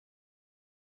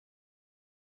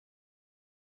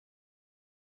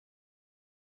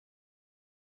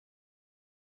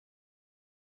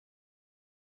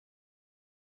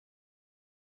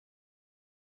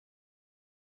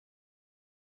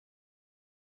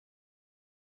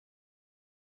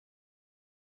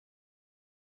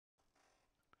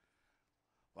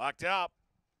Locked up.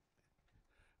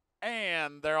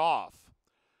 And they're off.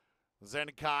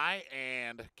 Zenkai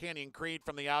and Canyon Creed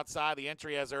from the outside. The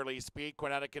entry has early speed.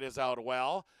 Connecticut is out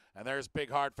well. And there's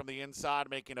Big Heart from the inside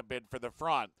making a bid for the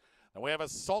front. Then we have a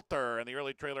Salter, and the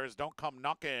early trailers don't come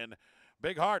knocking.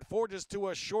 Big Heart forges to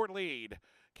a short lead.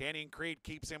 Canyon Creed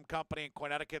keeps him company, and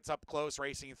Connecticut's up close,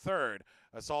 racing third.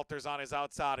 Salter's on his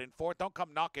outside in fourth. Don't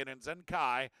come knocking, and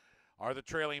Zenkai are the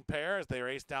trailing pair as they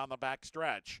race down the back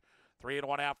stretch. 3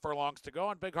 1/2 furlongs to go,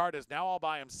 and Big Heart is now all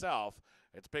by himself.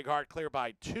 It's Big Heart clear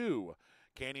by 2.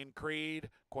 Canyon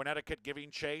Creed, Connecticut giving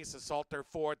chase. Salter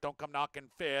fourth. Don't come knocking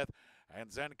fifth. And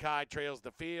Zenkai trails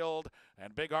the field,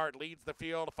 and Big Heart leads the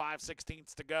field,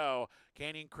 5/16 to go.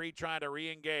 Canyon Creed trying to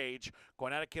re-engage.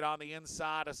 Connecticut on the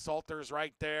inside, Salter's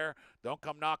right there. Don't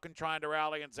come knocking, trying to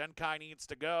rally, and Zenkai needs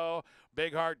to go.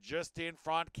 Big Heart just in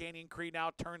front. Canyon Creed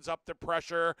now turns up the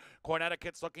pressure.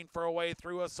 Connecticut's looking for a way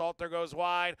through. Salter goes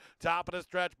wide. Top of the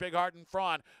stretch, Big Heart in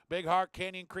front. Big Heart,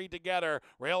 Canyon Creed together.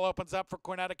 Rail opens up for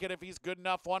Connecticut if he's good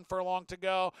enough. 1 furlong to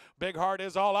go. Big Heart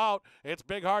is all out. It's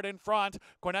Big Heart in front.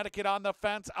 Connecticut on the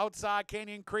fence outside.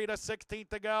 Canyon Creed, a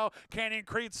 16th to go. Canyon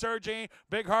Creed surging.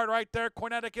 Big Heart right there.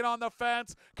 Connecticut on the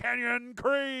fence. Canyon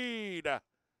Creed.